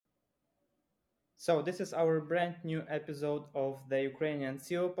So this is our brand new episode of the Ukrainian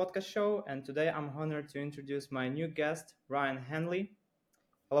SEO podcast show, and today I'm honored to introduce my new guest, Ryan Hanley.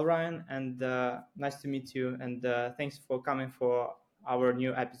 Hello, Ryan, and nice to meet you, and thanks for coming for our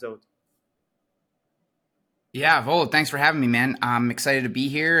new episode. Yeah, Vol, thanks for having me, man. I'm excited to be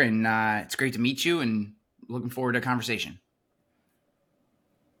here, and it's great to meet you, and looking forward to a conversation.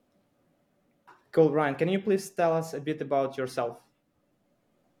 Cool, Ryan. Can you please tell us a bit about yourself?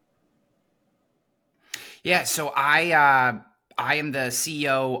 Yeah, so I am the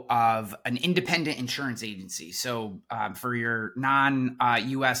CEO of an independent insurance agency. So for your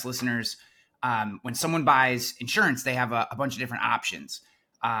non-US listeners, when someone buys insurance, they have a bunch of different options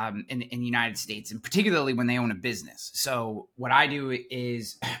in the United States, and particularly when they own a business. So what I do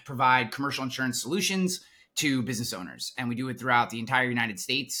is provide commercial insurance solutions to business owners, and we do it throughout the entire United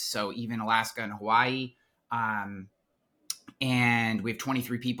States. So even Alaska and Hawaii, and we have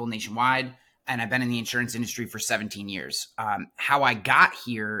 23 people nationwide. And I've been in the insurance industry for 17 years. How I got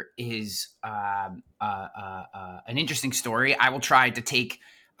here is an interesting story. I will try to take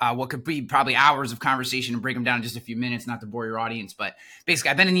what could be probably hours of conversation and break them down in just a few minutes, not to bore your audience. But basically,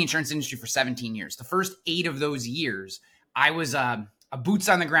 I've been in the insurance industry for 17 years. The first 8 of those years, I was a boots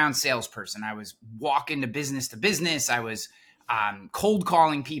on the ground salesperson. I was walking to business. I was cold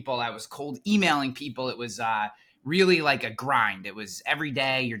calling people. I was cold emailing people. It was really like a grind. It was every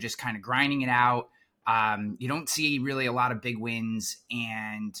day. You're just kind of grinding it out. You don't see really a lot of big wins.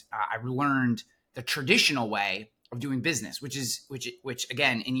 And I learned the traditional way of doing business, which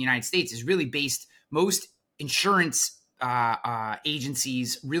again, in the United States is really based. Most insurance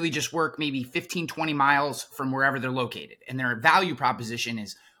agencies really just work maybe 15, 20 miles from wherever they're located. And their value proposition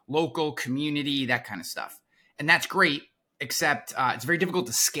is local, community, that kind of stuff. And that's great. Except it's very difficult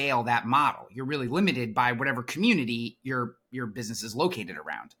to scale that model. You're really limited by whatever community your business is located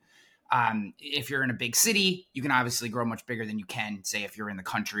around. If you're in a big city, you can obviously grow much bigger than you can, say, if you're in the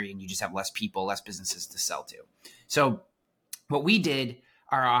country and you just have less people, less businesses to sell to. So what we did,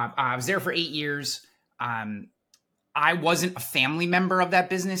 I was there for 8 years. I wasn't a family member of that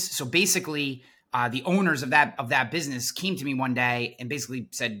business. So basically, the owners of that business came to me one day and basically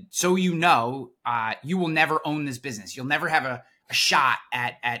said, so you will never own this business. You'll never have a shot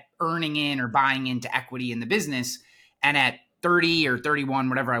at earning in or buying into equity in the business. And at 30 or 31,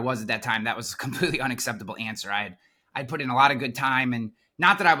 whatever I was at that time, that was a completely unacceptable answer. I'd put in a lot of good time, and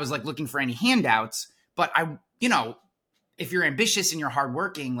not that I was like looking for any handouts, but if you're ambitious and you're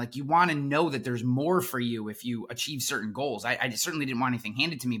hardworking, like you want to know that there's more for you if you achieve certain goals. I certainly didn't want anything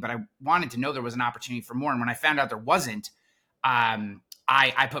handed to me, but I wanted to know there was an opportunity for more. And when I found out there wasn't, I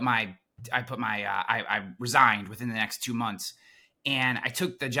resigned within the next 2 months, and I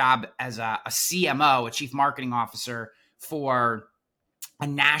took the job as a CMO, a chief marketing officer for a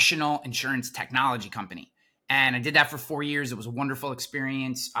national insurance technology company. And I did that for 4 years. It was a wonderful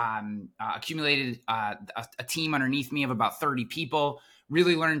experience. Accumulated a team underneath me of about 30 people.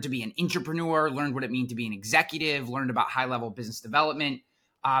 Really learned to be an entrepreneur, learned what it meant to be an executive, learned about high-level business development.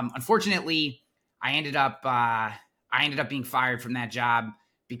 Unfortunately, I ended up being fired from that job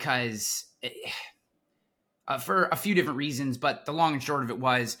because for a few different reasons, but the long and short of it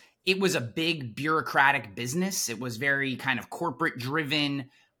was a big bureaucratic business. It was very kind of corporate driven.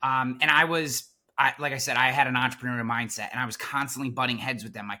 And like I said, I had an entrepreneurial mindset, and I was constantly butting heads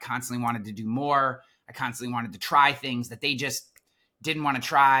with them. I constantly wanted to do more. I constantly wanted to try things that they just didn't want to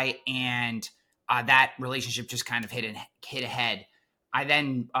try. And that relationship just kind of hit a head. I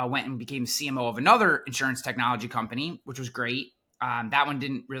then went and became CMO of another insurance technology company, which was great. That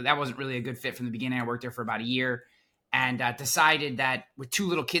wasn't really a good fit from the beginning. I worked there for about a year, and decided that with 2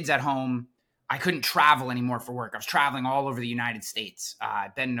 little kids at home, I couldn't travel anymore for work. I was traveling all over the United States.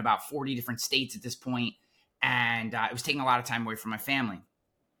 I've been in about 40 different states at this point, and it was taking a lot of time away from my family.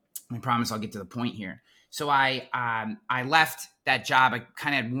 I promise I'll get to the point here. So I left that job. I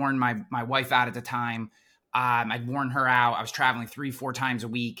kind of had worn my wife out at the time. I'd worn her out. I was traveling 3-4 times a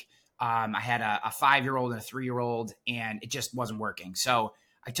week. I had a 5-year-old and a 3-year-old, and it just wasn't working. So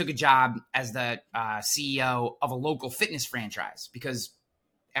I took a job as the CEO of a local fitness franchise, because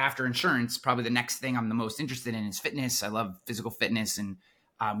after insurance, probably the next thing I'm the most interested in is fitness. I love physical fitness, and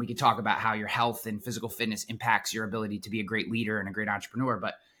we could talk about how your health and physical fitness impacts your ability to be a great leader and a great entrepreneur.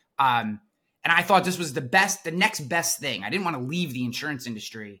 But and I thought this was the next best thing. I didn't want to leave the insurance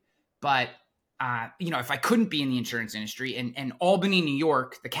industry, but if I couldn't be in the insurance industry, and Albany, New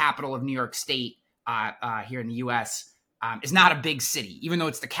York, the capital of New York State here in the U.S., is not a big city, even though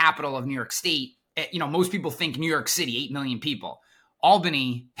it's the capital of New York State. Most people think New York City, 8 million people.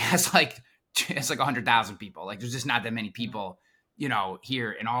 Albany has like 100,000 people. Like, there's just not that many people,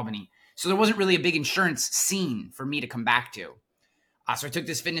 here in Albany. So there wasn't really a big insurance scene for me to come back to. So I took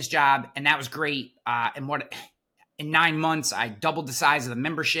this fitness job, and that was great. In 9 months, I doubled the size of the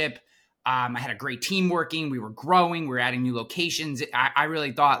membership. I had a great team working. We were growing. We were adding new locations. I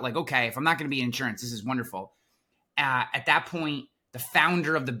really thought, like, okay, if I'm not going to be in insurance, this is wonderful. At that point, the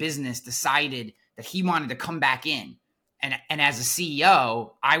founder of the business decided that he wanted to come back in. And as a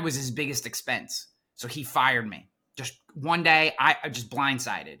CEO, I was his biggest expense. So he fired me. Just one day, I just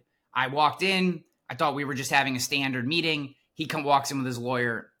blindsided. I walked in. I thought we were just having a standard meeting. He walks in with his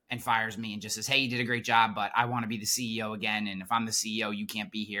lawyer and fires me and just says, hey, you did a great job, but I want to be the CEO again. And if I'm the CEO, you can't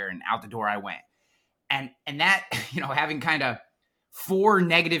be here. And out the door I went. And that, having kind of 4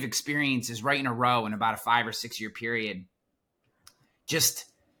 negative experiences right in a row in about a 5 or 6 year period,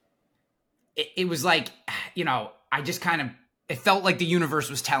 it was like, it felt like the universe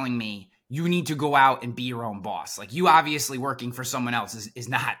was telling me, you need to go out and be your own boss. Like, you obviously working for someone else is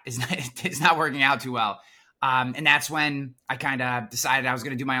not working out too well. And that's when I kind of decided I was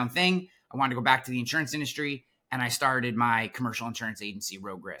going to do my own thing. I wanted to go back to the insurance industry, and I started my commercial insurance agency,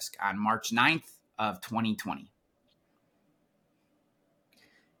 Rogue Risk, on March 9th of 2020.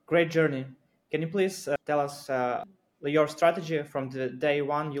 Great journey. Can you please tell us your strategy from the day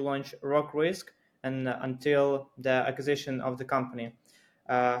one you launched Rogue Risk and until the acquisition of the company?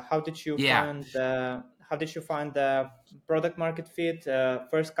 How did you find the product market fit,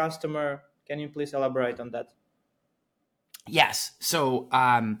 first customer? Can you please elaborate on that? Yes. So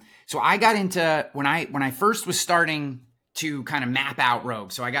I got into when I first was starting to kind of map out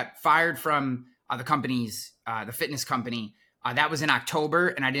Rogue. So I got fired from the fitness company. That was in October,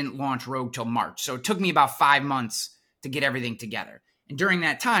 and I didn't launch Rogue till March. So it took me about 5 months to get everything together. And during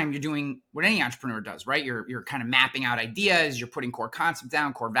that time, you're doing what any entrepreneur does, right? You're kind of mapping out ideas, you're putting core concepts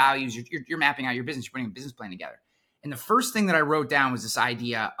down, core values, you're mapping out your business, you're putting a business plan together. And the first thing that I wrote down was this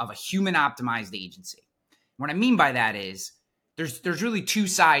idea of a human optimized agency. What I mean by that is there's really 2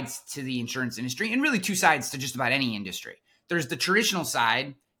 sides to the insurance industry, and really 2 sides to just about any industry. There's the traditional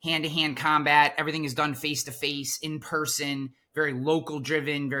side, hand-to-hand combat. Everything is done face-to-face, in person, very local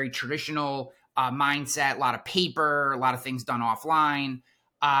driven, very traditional mindset, a lot of paper, a lot of things done offline.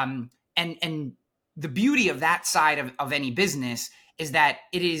 And the beauty of that side of any business is that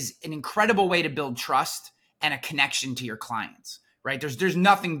it is an incredible way to build trust and a connection to your clients, right? There's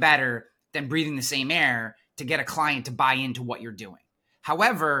nothing better than breathing the same air to get a client to buy into what you're doing.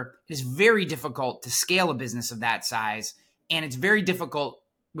 However, it is very difficult to scale a business of that size, and it's very difficult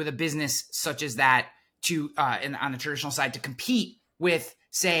with a business such as that on the traditional side to compete with,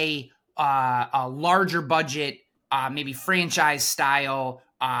 say, a larger budget, maybe franchise style,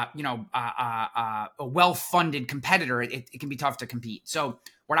 a well-funded competitor. It can be tough to compete. So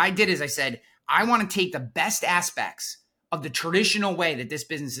what I did is I said, I want to take the best aspects of the traditional way that this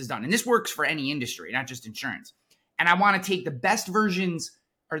business is done. And this works for any industry, not just insurance. And I want to take the best versions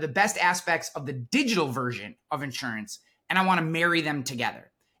or the best aspects of the digital version of insurance, and I want to marry them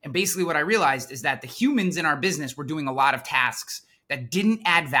together. And basically what I realized is that the humans in our business were doing a lot of tasks that didn't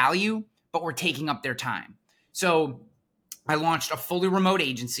add value, but were taking up their time. So I launched a fully remote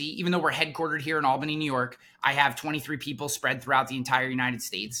agency. Even though we're headquartered here in Albany, New York, I have 23 people spread throughout the entire United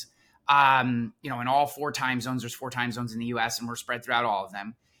States. In all 4 time zones. There's 4 time zones in the US, and we're spread throughout all of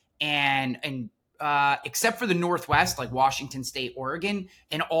them. And except for the Northwest, like Washington State, Oregon,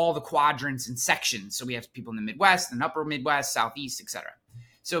 and all the quadrants and sections. So we have people in the Midwest and upper Midwest, Southeast, etc.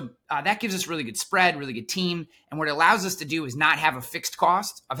 So that gives us really good spread, really good team. And what it allows us to do is not have a fixed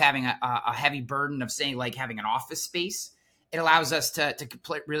cost of having a heavy burden of, say, like having an office space. It allows us to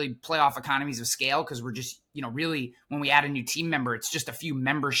really play off economies of scale, because we're just, really, when we add a new team member, it's just a few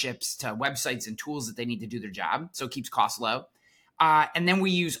memberships to websites and tools that they need to do their job. So it keeps costs low. And then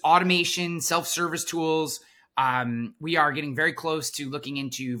we use automation, self-service tools. We are getting very close to looking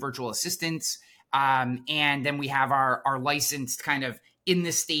into virtual assistants. And then we have our licensed kind of in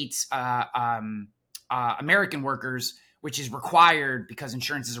the States American workers, which is required because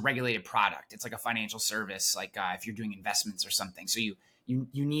insurance is a regulated product. It's like a financial service, like if you're doing investments or something. So you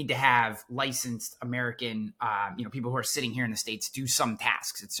need to have licensed American, people who are sitting here in the States do some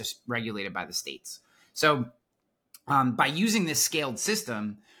tasks. It's just regulated by the states. So by using this scaled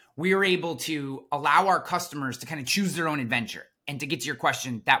system, we are able to allow our customers to kind of choose their own adventure. And to get to your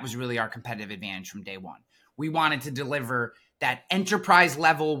question, that was really our competitive advantage from day one. We wanted to deliver that enterprise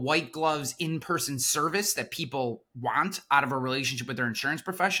level, white gloves, in-person service that people want out of a relationship with their insurance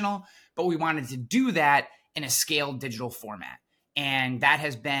professional. But we wanted to do that in a scaled digital format. And that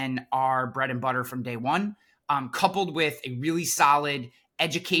has been our bread and butter from day one, coupled with a really solid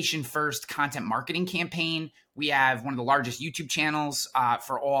education first content marketing campaign. We have one of the largest YouTube channels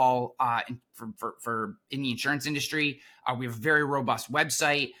for all for in the insurance industry. We have a very robust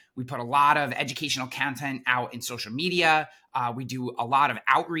website. We put a lot of educational content out in social media. We do a lot of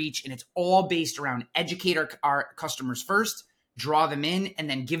outreach, and it's all based around educate our customers first, draw them in, and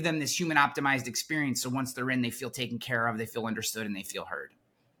then give them this human optimized experience. So once they're in, they feel taken care of, they feel understood, and they feel heard.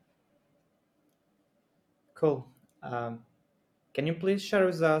 Cool. Can you please share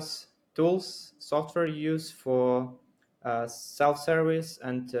with us tools, software you use for self-service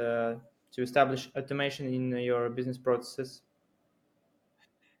and to establish automation in your business processes?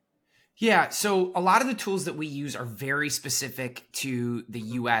 Yeah, so a lot of the tools that we use are very specific to the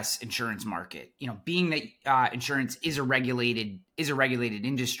U.S. insurance market. You know, being that insurance is a regulated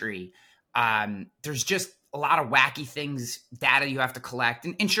industry, there's just a lot of wacky things, data you have to collect.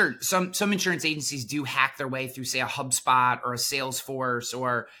 And sure, some insurance agencies do hack their way through, say, a HubSpot or a Salesforce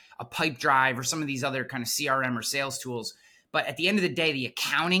or a Pipedrive or some of these other kind of CRM or sales tools. But at the end of the day, the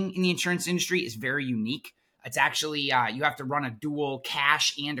accounting in the insurance industry is very unique. It's actually, you have to run a dual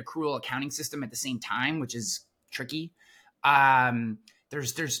cash and accrual accounting system at the same time, which is tricky.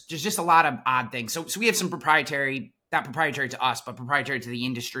 There's just a lot of odd things. So we have some proprietary, not proprietary to us, but proprietary to the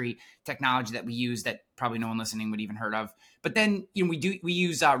industry technology that we use that probably no one listening would even heard of. But then, you know, we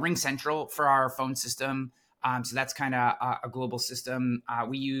use Ring Central for our phone system. So that's kind of a global system.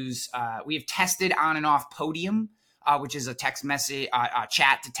 We have tested on and off Podium, which is a text message,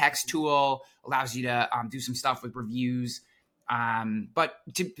 chat to text tool, allows you to do some stuff with reviews. But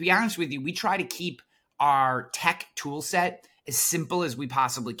to be honest with you, we try to keep our tech tool set as simple as we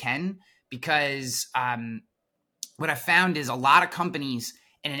possibly can, because what I found is a lot of companies,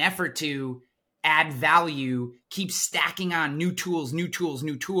 in an effort to add value, keep stacking on new tools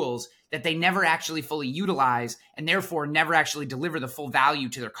that they never actually fully utilize, and therefore never actually deliver the full value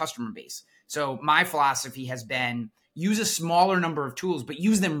to their customer base. So my philosophy has been use a smaller number of tools, but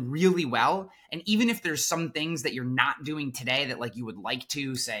use them really well. And even if there's some things that you're not doing today that like you would like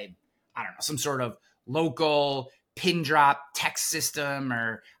to, say, I don't know, some sort of local pin drop text system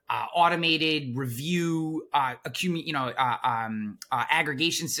or automated review,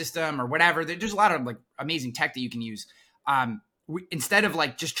 aggregation system or whatever. There's a lot of like amazing tech that you can use. Instead of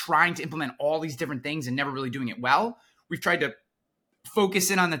like just trying to implement all these different things and never really doing it well, we've tried to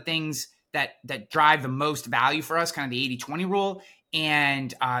focus in on the things that drive the most value for us, kind of the 80-20 rule,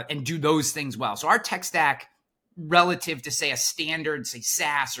 and do those things well. So our tech stack relative to, say, a standard, say,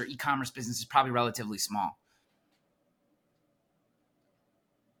 SaaS or e-commerce business is probably relatively small.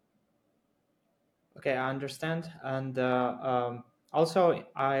 Okay, I understand. And also,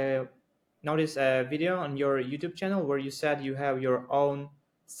 I noticed a video on your YouTube channel where you said you have your own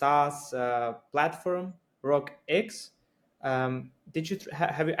SaaS platform, RockX.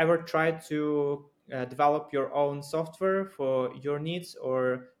 Have you ever tried to develop your own software for your needs,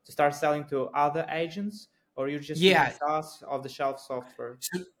 or to start selling to other agents, or you're just using Yeah. SaaS off-the-shelf software?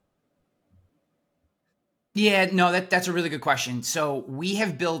 Yeah, no, that's a really good question. So we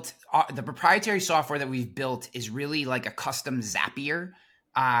have built the proprietary software that we've built is really like a custom Zapier,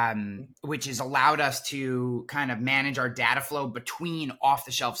 which has allowed us to kind of manage our data flow between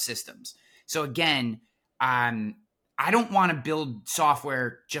off-the-shelf systems. So again, I don't want to build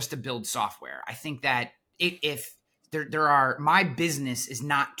software just to build software. I think that if there are, my business is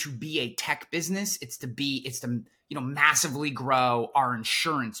not to be a tech business. It's to massively grow our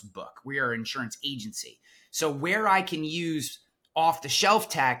insurance book. We are an insurance agency. So where I can use off the shelf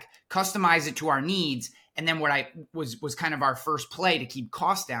tech, customize it to our needs. And then what I was kind of our first play to keep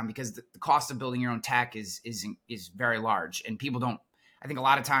costs down, because the cost of building your own tech is very large. And people don't, I think a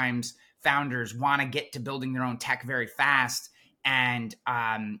lot of times founders want to get to building their own tech very fast. And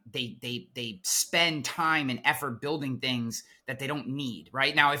they spend time and effort building things that they don't need.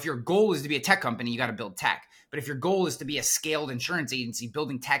 Right now, if your goal is to be a tech company, you got to build tech. But if your goal is to be a scaled insurance agency,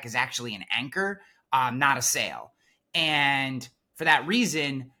 building tech is actually an anchor, not a sale. And for that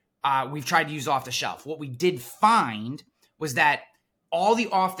reason, we've tried to use off the shelf. What we did find was that all the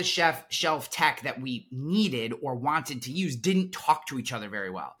off the shelf tech that we needed or wanted to use didn't talk to each other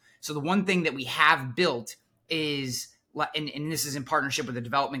very well. So the one thing that we have built is, and this is in partnership with a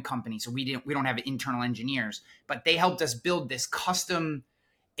development company, so we don't have internal engineers, but they helped us build this custom.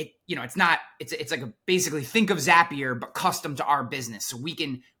 It's like basically think of Zapier, but custom to our business. So we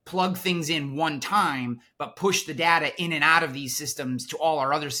can plug things in one time, but push the data in and out of these systems to all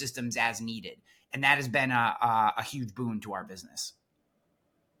our other systems as needed. And that has been a huge boon to our business.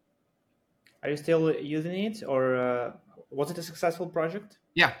 Are you still using it, or was it a successful project?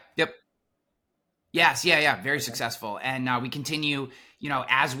 Yeah. Yep. Yes, yeah, very Okay. successful, and we continue.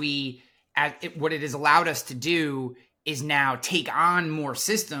 What it has allowed us to do is now take on more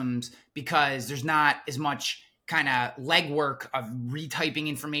systems because there's not as much kind of legwork of retyping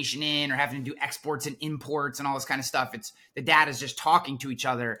information in or having to do exports and imports and all this kind of stuff. It's the data is just talking to each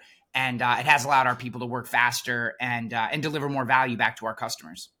other, and it has allowed our people to work faster and deliver more value back to our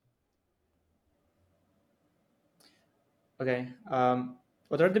customers. Okay.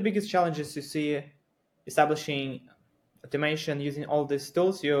 What are the biggest challenges you see establishing automation using all these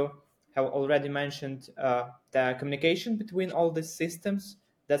tools? You have already mentioned the communication between all these systems.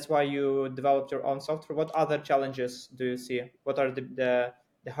 That's why you developed your own software. What other challenges do you see? What are the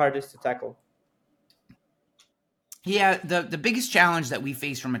hardest to tackle? Yeah, the biggest challenge that we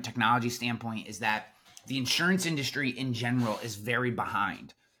face from a technology standpoint is that the insurance industry in general is very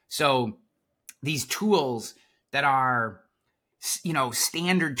behind. So these tools that are,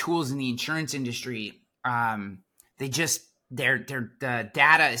 standard tools in the insurance industry, they just they're the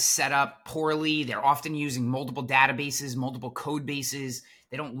data is set up poorly. They're often using multiple databases, multiple code bases.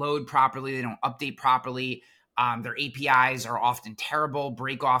 They don't load properly. They don't update properly. Their APIs are often terrible,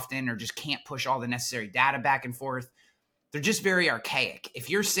 break often, or just can't push all the necessary data back and forth. They're just very archaic. If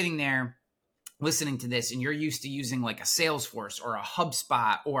you're sitting there listening to this and you're used to using like a Salesforce or a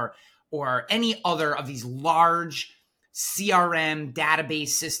HubSpot or any other of these large CRM database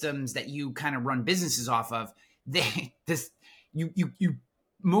systems that you kind of run businesses off of, you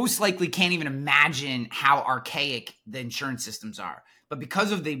most likely can't even imagine how archaic the insurance systems are. But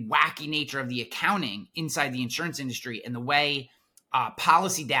because of the wacky nature of the accounting inside the insurance industry and the way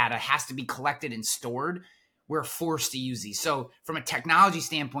policy data has to be collected and stored, we're forced to use these. So from a technology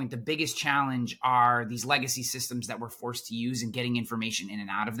standpoint, the biggest challenge are these legacy systems that we're forced to use and getting information in and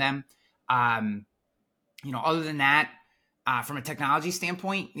out of them. Other than that, from a technology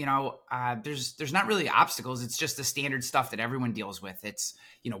standpoint, there's not really obstacles. It's just the standard stuff that everyone deals with. It's,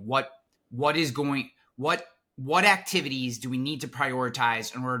 what activities do we need to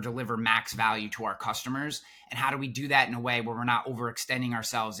prioritize in order to deliver max value to our customers? And how do we do that in a way where we're not overextending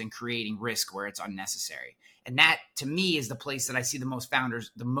ourselves and creating risk where it's unnecessary? And that, to me, is the place that I see the most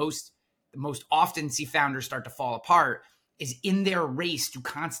often see founders start to fall apart, is in their race to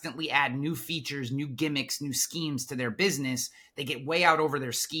constantly add new features, new gimmicks, new schemes to their business. They get way out over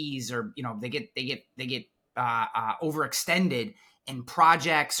their skis, or they get overextended in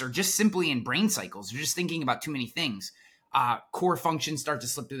projects or just simply in brain cycles. They're just thinking about too many things. Core functions start to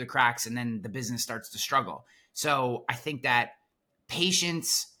slip through the cracks, and then the business starts to struggle. So I think that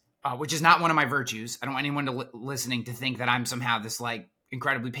patience, which is not one of my virtues. I don't want anyone listening to think that I'm somehow this like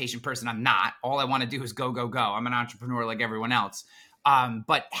incredibly patient person. I'm not. All I want to do is go, go, go. I'm an entrepreneur like everyone else.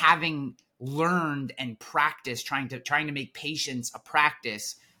 But having learned and practiced, trying to make patience a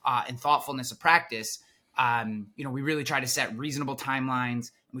practice and thoughtfulness a practice, we really try to set reasonable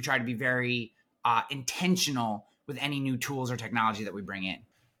timelines. And we try to be very intentional with any new tools or technology that we bring in.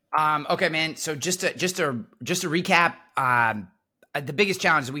 Okay, man. So just to recap, the biggest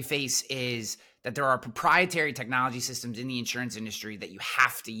challenge that we face is that there are proprietary technology systems in the insurance industry that you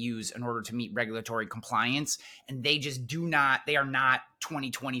have to use in order to meet regulatory compliance. And they are not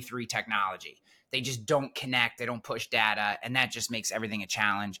 2023 technology. They just don't connect. They don't push data. And that just makes everything a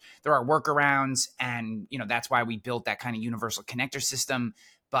challenge. There are workarounds, and that's why we built that kind of universal connector system.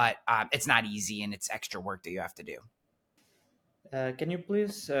 But it's not easy, and it's extra work that you have to do. Can you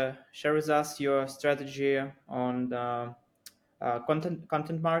please share with us your strategy on the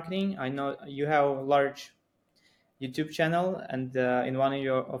content marketing? I know you have a large YouTube channel, and in one of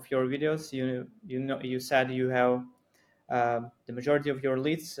your videos, you said you have the majority of your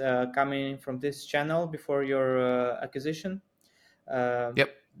leads coming from this channel before your acquisition, uh, Yep.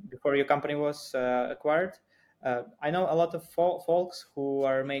 before your company was acquired. I know a lot of folks who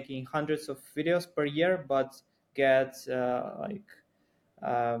are making hundreds of videos per year, but get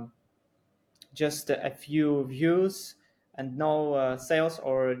um, just a few views and no sales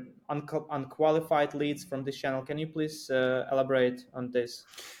or unqualified leads from this channel. Can you please elaborate on this?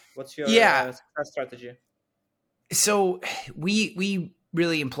 What's your Yeah. success strategy? So we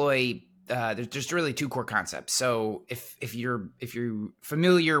really employ there's really two core concepts. So if you're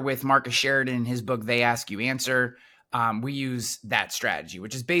familiar with Marcus Sheridan and his book They Ask You Answer, we use that strategy,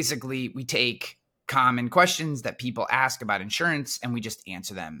 which is basically we take common questions that people ask about insurance and we just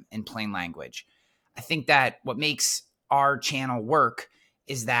answer them in plain language. I think that what makes our channel work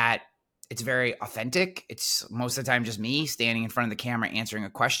is that it's very authentic. It's most of the time just me standing in front of the camera answering a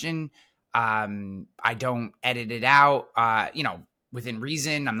question. I don't edit it out, within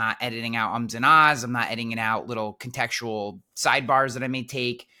reason. I'm not editing out ums and ahs. I'm not editing out little contextual sidebars that I may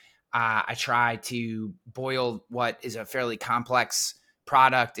take. I try to boil what is a fairly complex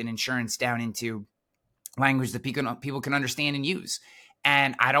product in insurance down into language that people can understand and use.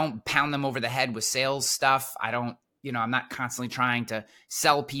 And I don't pound them over the head with sales stuff. I don't, I'm not constantly trying to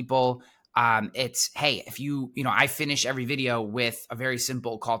sell people. It's, hey, if I finish every video with a very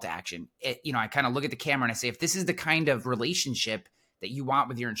simple call to action. I kind of look at the camera and I say, if this is the kind of relationship that you want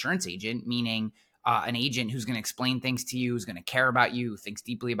with your insurance agent, meaning an agent who's going to explain things to you, who's going to care about you, who thinks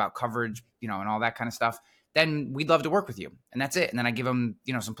deeply about coverage, and all that kind of stuff, then we'd love to work with you. And that's it. And then I give them,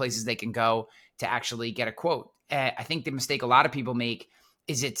 some places they can go to actually get a quote. I think the mistake a lot of people make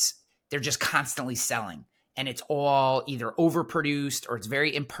is they're just constantly selling, and it's all either overproduced or it's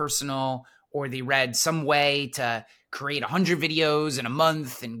very impersonal, or they read some way to create 100 videos in a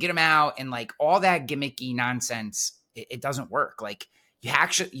month and get them out, and like all that gimmicky nonsense. It doesn't work. Like you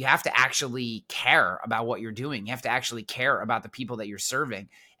have to actually care about what you're doing. You have to actually care about the people that you're serving,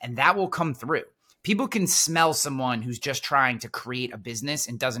 and that will come through. People can smell someone who's just trying to create a business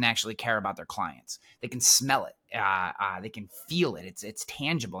and doesn't actually care about their clients. They can smell it. They can feel it. It's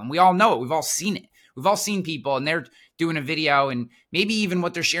tangible. And we all know it. We've all seen it. We've all seen people and they're doing a video and maybe even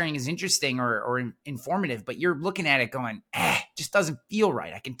what they're sharing is interesting or informative, but you're looking at it going, just doesn't feel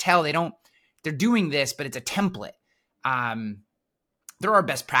right. I can tell they're doing this, but it's a template. There are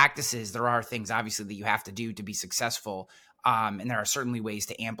best practices. There are things obviously that you have to do to be successful. And there are certainly ways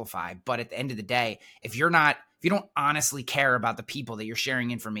to amplify. But at the end of the day, if you don't honestly care about the people that you're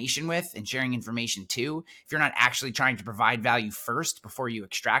sharing information with and sharing information to, if you're not actually trying to provide value first before you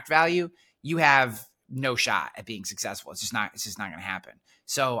extract value, you have no shot at being successful. It's just not going to happen.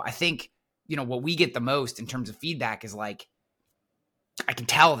 So I think, what we get the most in terms of feedback is like, I can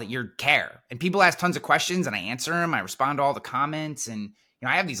tell that you care, and people ask tons of questions and I answer them. I respond to all the comments, and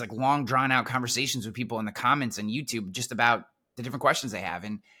I have these like long drawn out conversations with people in the comments on YouTube just about the different questions they have.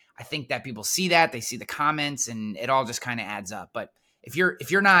 And I think that people see that, they see the comments, and it all just kind of adds up. But if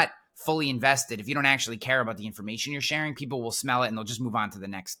you're not fully invested, if you don't actually care about the information you're sharing, people will smell it and they'll just move on to the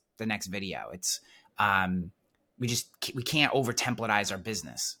next video. It's we can't over templatize our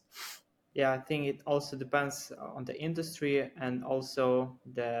business. Yeah, I think it also depends on the industry and also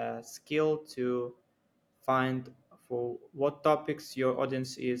the skill to find for what topics your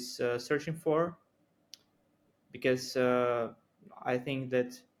audience is searching for. Because I think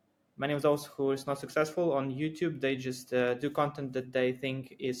that many of those who is not successful on YouTube, they just do content that they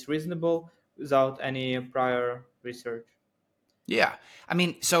think is reasonable without any prior research. Yeah. I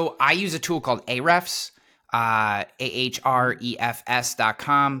mean, so I use a tool called Ahrefs, ahrefs.com.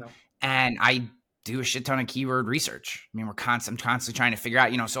 No. And I do a shit ton of keyword research. I mean, I'm constantly trying to figure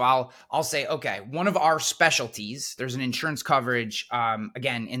out, so I'll say, okay, one of our specialties, there's an insurance coverage,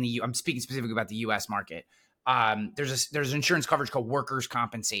 again, I'm speaking specifically about the US market. There's an insurance coverage called workers'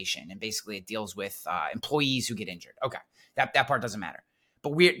 compensation. And basically it deals with employees who get injured. Okay. That part doesn't matter.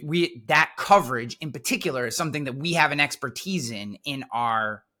 But that coverage in particular is something that we have an expertise in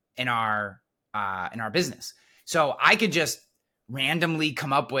our business. So I could just randomly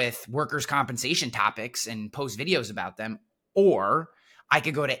come up with workers' compensation topics and post videos about them, or I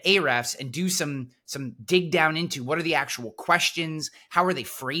could go to Ahrefs and do some dig down into what are the actual questions, how are they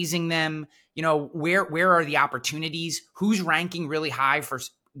phrasing them, where are the opportunities, who's ranking really high for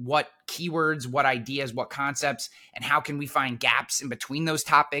what keywords, what ideas, what concepts, and how can we find gaps in between those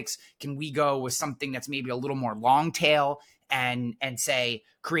topics? Can we go with something that's maybe a little more long tail and say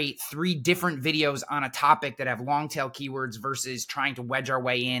create 3 different videos on a topic that have long tail keywords versus trying to wedge our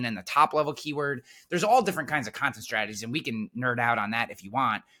way in the top level keyword? There's all different kinds of content strategies, and we can nerd out on that if you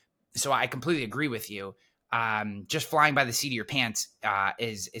want. So I completely agree with you. Just flying by the seat of your pants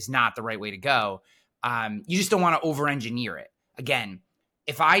is not the right way to go. You just don't want to over engineer it. Again,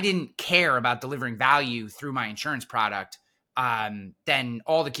 if I didn't care about delivering value through my insurance product, then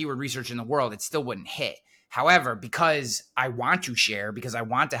all the keyword research in the world, it still wouldn't hit. However, because I want to share, because I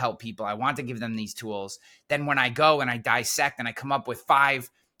want to help people, I want to give them these tools, then when I go and I dissect and I come up with 5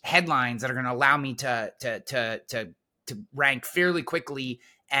 headlines that are going to allow me to rank fairly quickly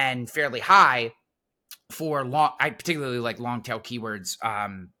and fairly high for I particularly like long tail keywords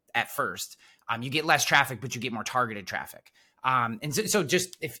at first. You get less traffic, but you get more targeted traffic. And so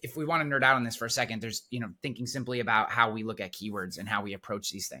just if we want to nerd out on this for a second, there's, thinking simply about how we look at keywords and how we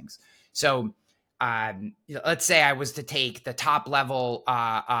approach these things. So let's say I was to take the top level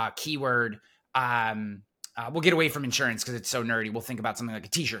keyword. We'll get away from insurance because it's so nerdy. We'll think about something like a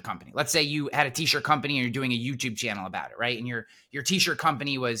t-shirt company. Let's say you had a t-shirt company and you're doing a YouTube channel about it, right? And your t-shirt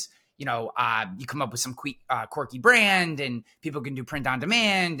company was, you come up with some quirky brand, and people can do print on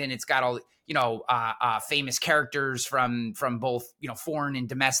demand, and it's got all famous characters from both foreign and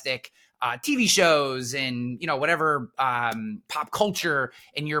domestic TV shows, and whatever pop culture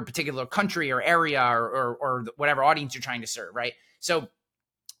in your particular country or area, or whatever audience you're trying to serve, right? So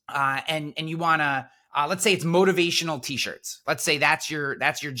and you want to let's say it's motivational t-shirts. Let's say that's your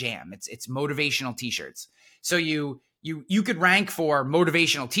jam. It's motivational t-shirts. So you could rank for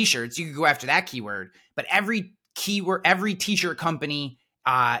motivational t-shirts. You could go after that keyword, but every keyword, every t-shirt company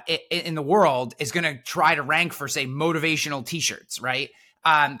in the world is going to try to rank for, say, motivational t-shirts, right?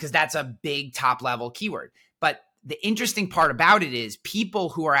 Because that's a big top level keyword. But the interesting part about it is people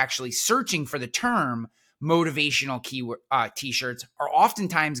who are actually searching for the term motivational keyword t-shirts are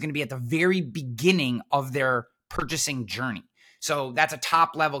oftentimes going to be at the very beginning of their purchasing journey. So that's a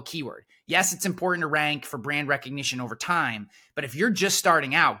top level keyword. Yes, it's important to rank for brand recognition over time, but if you're just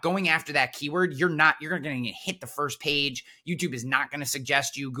starting out, going after that keyword, you're going to hit the first page. YouTube is not going to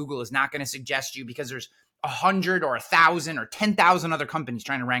suggest you. Google is not going to suggest you, because there's 100 or 1,000 or 10,000 other companies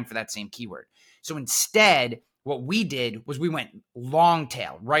trying to rank for that same keyword. So instead, what we did was we went long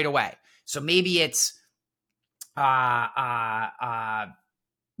tail right away. So maybe it's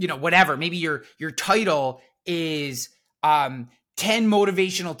whatever. Maybe your title is 10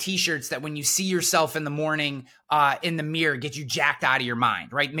 motivational t-shirts that when you see yourself in the morning in the mirror get you jacked out of your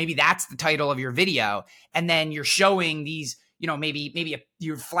mind, right? Maybe that's the title of your video. And then you're showing these,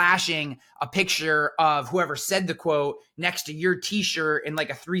 you're flashing a picture of whoever said the quote next to your t-shirt in like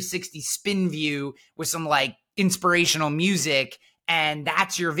a 360 spin view with some like inspirational music. And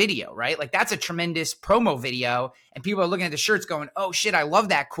that's your video, right? Like that's a tremendous promo video. And people are looking at the shirts going, oh shit, I love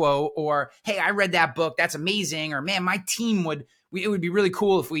that quote. Or, hey, I read that book. That's amazing. Or, man, my team it would be really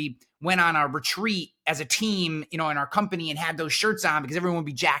cool if we went on a retreat as a team, in our company and had those shirts on, because everyone would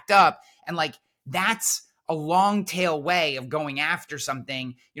be jacked up. And like, that's a long tail way of going after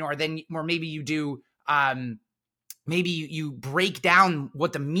something, or maybe you do, maybe you break down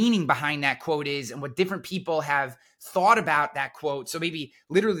what the meaning behind that quote is and what different people have thought about that quote. So maybe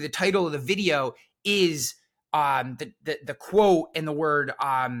literally the title of the video is the quote and the word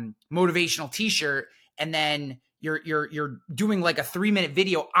motivational t-shirt, and then you're doing like a 3-minute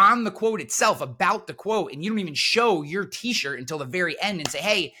video on the quote itself, about the quote, and you don't even show your t-shirt until the very end and say,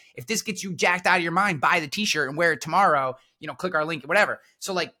 hey, if this gets you jacked out of your mind, buy the t-shirt and wear it tomorrow, click our link or whatever.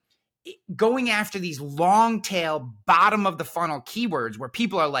 So like, going after these long tail bottom of the funnel keywords where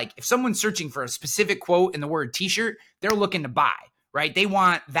people are like, if someone's searching for a specific quote in the word t-shirt, they're looking to buy, right? They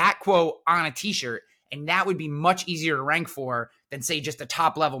want that quote on a t-shirt, and that would be much easier to rank for than, say, just the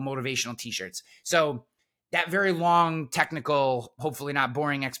top level motivational t-shirts. So that very long, technical, hopefully not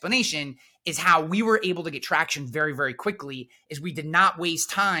boring explanation is how we were able to get traction very, very quickly. Is we did not waste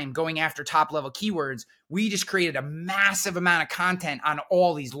time going after top level keywords. We just created a massive amount of content on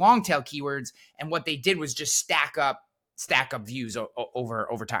all these long tail keywords. And what they did was just stack up views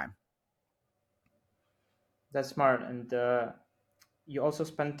over time. That's smart. And you also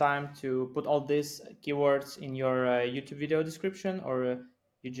spend time to put all these keywords in your YouTube video description, or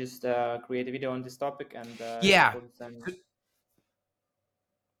you just create a video on this topic and Yeah. put them.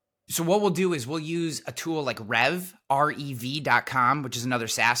 So what we'll do is we'll use a tool like rev.com, which is another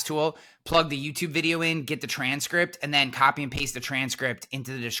SaaS tool, plug the YouTube video in, get the transcript, and then copy and paste the transcript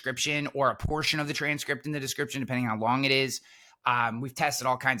into the description, or a portion of the transcript in the description, depending on how long it is. We've tested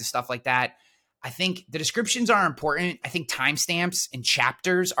all kinds of stuff like that. I think the descriptions are important. I think timestamps and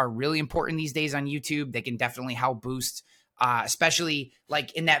chapters are really important these days on YouTube. They can definitely help boost, especially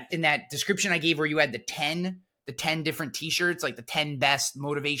like in that description I gave where you had the 10 different t-shirts, like the 10 best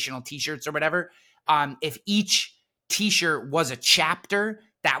motivational t-shirts or whatever. If each t-shirt was a chapter,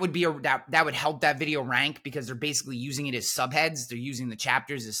 that would be that would help that video rank, because they're basically using it as subheads. They're using the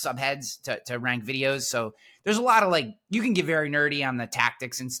chapters as subheads to rank videos. So there's a lot of, like, you can get very nerdy on the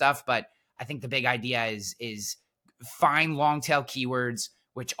tactics and stuff, but I think the big idea is find long tail keywords,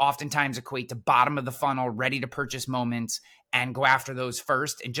 which oftentimes equate to bottom of the funnel, ready to purchase moments, and go after those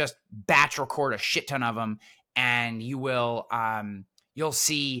first and just batch record a shit ton of them. And you will, you'll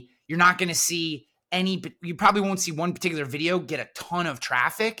see, you're not going to see you probably won't see one particular video get a ton of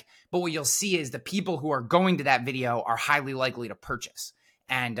traffic, but what you'll see is the people who are going to that video are highly likely to purchase.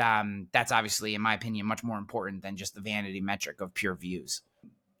 And that's obviously, in my opinion, much more important than just the vanity metric of pure views.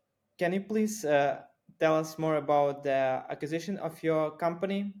 Can you please tell us more about the acquisition of your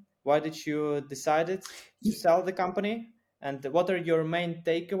company? Why did you decide to sell the company? And what are your main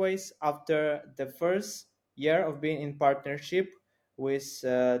takeaways after the first year of being in partnership with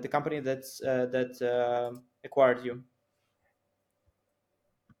the company that acquired you?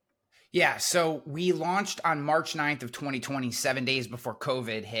 Yeah, so we launched on March 9th of 2020, 7 days before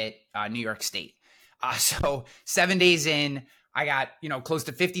COVID hit New York State. So 7 days in, I got close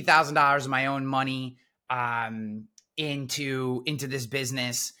to $50,000 of my own money into this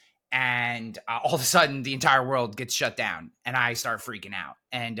business, and all of a sudden the entire world gets shut down, and I start freaking out,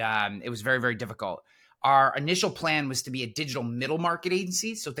 and it was very, very difficult. Our initial plan was to be a digital middle market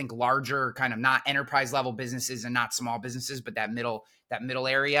agency, so think larger, kind of not enterprise level businesses and not small businesses, but that middle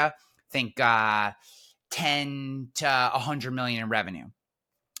area. Think 10 to 100 million in revenue.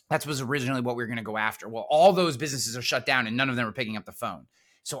 That was originally what we were going to go after. Well, all those businesses are shut down and none of them are picking up the phone.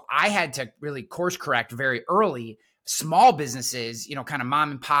 So I had to really course correct very early. Small businesses, kind of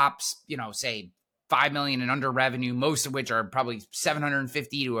mom and pops, say 5 million and under revenue, most of which are probably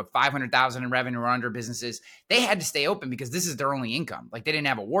 750 to 500,000 in revenue or under businesses. They had to stay open because this is their only income. Like, they didn't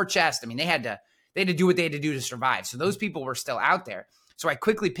have a war chest. I mean, they had to do what they had to do to survive. So those people were still out there. So I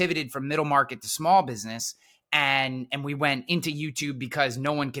quickly pivoted from middle market to small business, and we went into YouTube because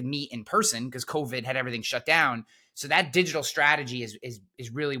no one could meet in person because COVID had everything shut down. So that digital strategy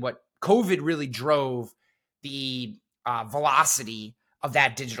is really what COVID really drove the velocity of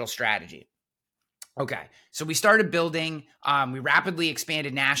that digital strategy. Okay, so we started building. We rapidly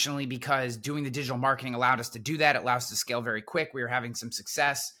expanded nationally because doing the digital marketing allowed us to do that. It allowed us to scale very quick. We were having some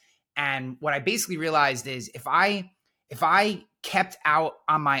success. And what I basically realized is if I kept out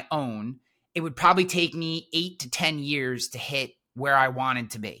on my own, it would probably take me 8 to 10 years to hit where I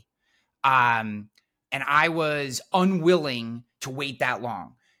wanted to be. And I was unwilling to wait that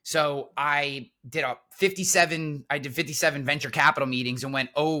long. So I did 57 venture capital meetings and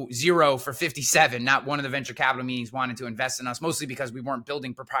went 0 for 57. Not one of the venture capital meetings wanted to invest in us, mostly because we weren't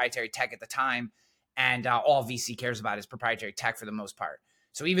building proprietary tech at the time. And all VC cares about is proprietary tech for the most part.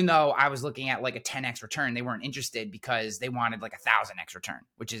 So even though I was looking at like a 10x return, they weren't interested because they wanted like 1,000x return,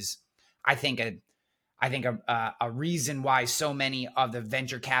 which is, I think a reason why so many of the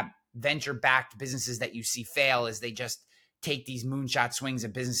venture-backed businesses that you see fail is they just take these moonshot swings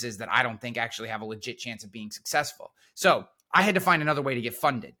at businesses that I don't think actually have a legit chance of being successful. So I had to find another way to get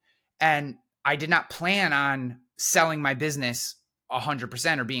funded. And I did not plan on selling my business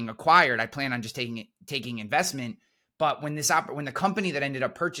 100% or being acquired. I planned on just taking investment. But when the company that ended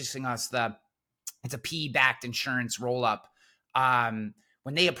up purchasing us, it's a PE-backed insurance roll-up,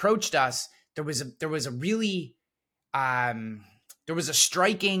 when they approached us, there was a really there was a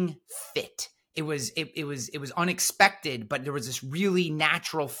striking fit. It was unexpected, but there was this really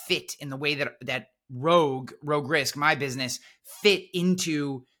natural fit in the way that Rogue Risk, my business, fit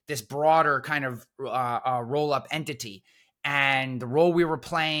into this broader kind of roll-up entity. And the role we were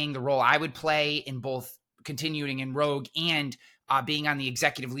playing, the role I would play in both continuing in Rogue and being on the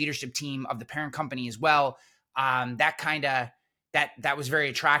executive leadership team of the parent company as well, that was very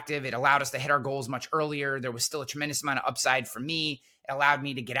attractive. It allowed us to hit our goals much earlier. There was still a tremendous amount of upside for me. It allowed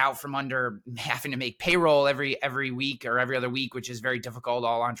me to get out from under having to make payroll every week or every other week, which is very difficult.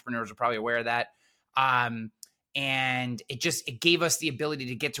 All entrepreneurs are probably aware of that. And it gave us the ability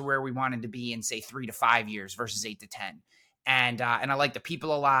to get to where we wanted to be in, say, 3 to 5 years versus 8 to 10. And I like the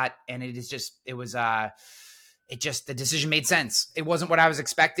people a lot. And the decision made sense. It wasn't what I was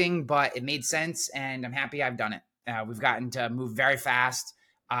expecting, but it made sense. And I'm happy I've done it. We've gotten to move very fast.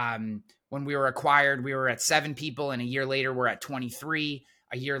 When we were acquired, we were at 7 people, and a year later, we're at 23.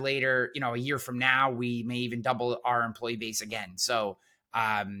 A year later, a year from now, we may even double our employee base again. So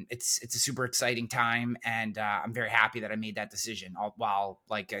it's a super exciting time, and I'm very happy that I made that decision. While,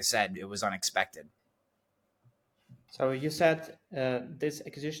 like I said, it was unexpected. So you said this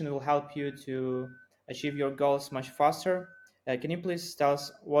acquisition will help you to achieve your goals much faster. Can you please tell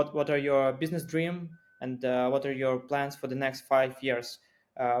us what are your business dream and what are your plans for the next 5 years?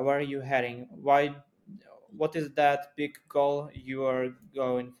 Where are you heading? What is that big goal you are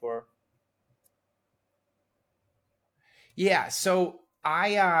going for? Yeah, so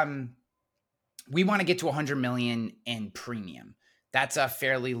we want to get to 100 million in premium. That's a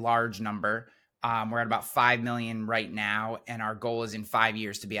fairly large number. We're at about 5 million right now, and our goal is in 5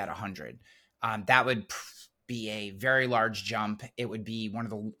 years to be at 100. That would be a very large jump. It would be one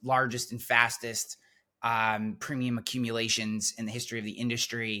of the largest and fastest premium accumulations in the history of the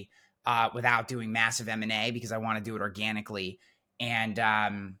industry without doing massive M&A, because I want to do it organically. And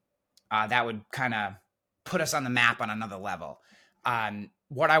that would kind of put us on the map on another level.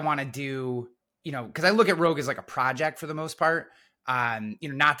 What I want to do, because I look at Rogue as like a project for the most part.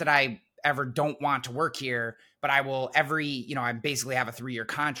 Not that I ever don't want to work here, but I will I basically have a 3-year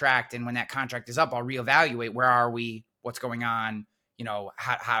contract. And when that contract is up, I'll reevaluate where are we, what's going on,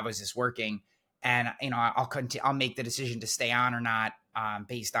 how is this working? And, I'll make the decision to stay on or not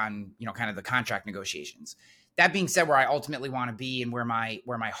based on, kind of the contract negotiations. That being said, where I ultimately want to be and where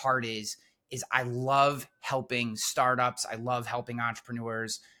my heart is I love helping startups. I love helping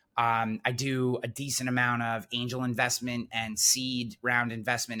entrepreneurs. I do a decent amount of angel investment and seed round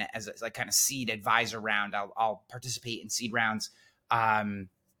investment as a like kind of seed advisor round. I'll participate in seed rounds,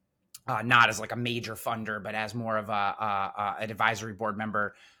 not as like a major funder, but as more of an advisory board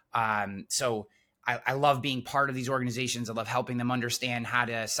member. So I love being part of these organizations. I love helping them understand how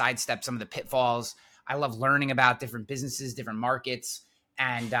to sidestep some of the pitfalls. I love learning about different businesses, different markets,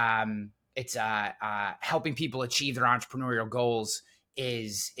 and it's helping people achieve their entrepreneurial goals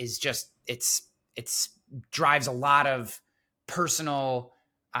is just it's drives a lot of personal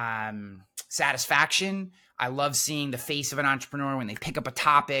satisfaction. I love seeing the face of an entrepreneur when they pick up a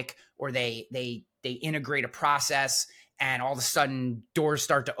topic or they integrate a process, and all of a sudden doors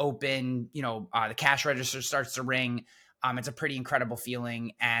start to open. The cash register starts to ring. It's a pretty incredible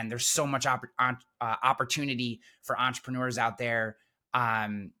feeling, and there's so much opportunity for entrepreneurs out there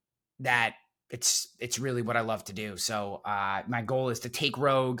that it's really what I love to do. So my goal is to take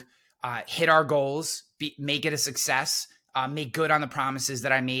Rogue, hit our goals, make it a success, make good on the promises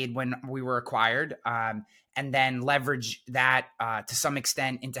that I made when we were acquired, and then leverage that to some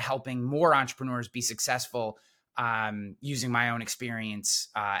extent into helping more entrepreneurs be successful using my own experience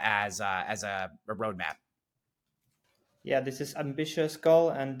as a roadmap. Yeah, this is ambitious goal,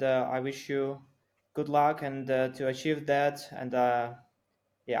 and I wish you good luck and to achieve that. And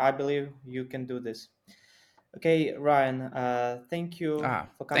yeah, I believe you can do this. Okay, Ryan, thank you for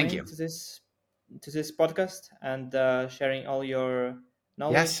Thank coming you. to this podcast and sharing all your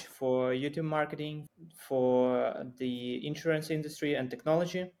knowledge Yes. for YouTube marketing, for the insurance industry and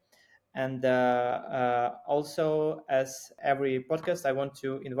technology. And also, as every podcast, I want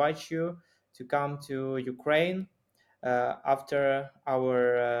to invite you to come to Ukraine after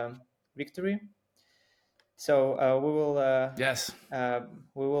our victory. So Yes.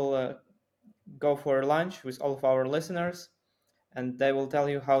 we will go for lunch with all of our listeners, and they will tell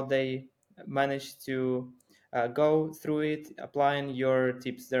you how they managed to go through it, applying your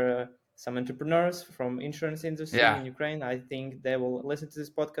tips. There are some entrepreneurs from insurance industry Yeah. in Ukraine. I think they will listen to this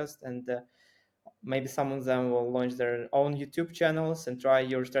podcast, and maybe some of them will launch their own YouTube channels and try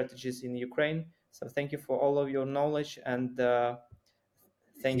your strategies in Ukraine. So thank you for all of your knowledge, and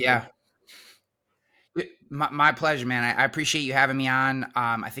thank you. Yeah. My pleasure, man. I appreciate you having me on.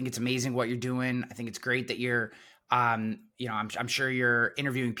 I think it's amazing what you're doing. I think it's great that you're, I'm sure you're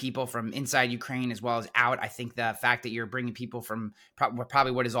interviewing people from inside Ukraine as well as out. I think the fact that you're bringing people from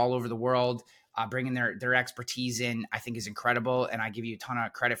probably what is all over the world, bringing their expertise in, I think is incredible. And I give you a ton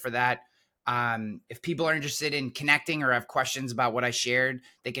of credit for that. If people are interested in connecting or have questions about what I shared,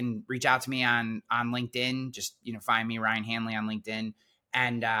 they can reach out to me on LinkedIn. Just, find me, Ryan Hanley, on LinkedIn.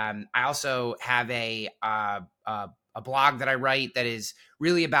 And I also have a blog that I write that is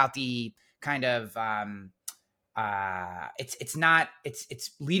really about the kind of it's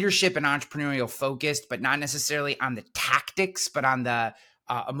leadership and entrepreneurial focused, but not necessarily on the tactics, but on the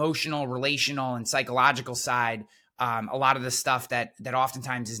emotional, relational, and psychological side. A lot of the stuff that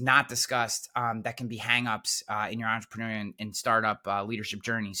oftentimes is not discussed that can be hangups in your entrepreneurial and startup leadership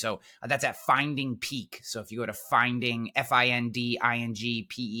journey. So that's at Finding Peak. So if you go to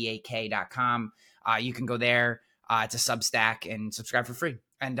findingpeak.com, you can go there. It's a Substack and subscribe for free.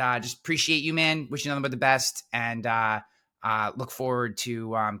 And just appreciate you, man. Wish you nothing but the best, and look forward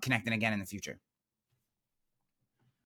to connecting again in the future.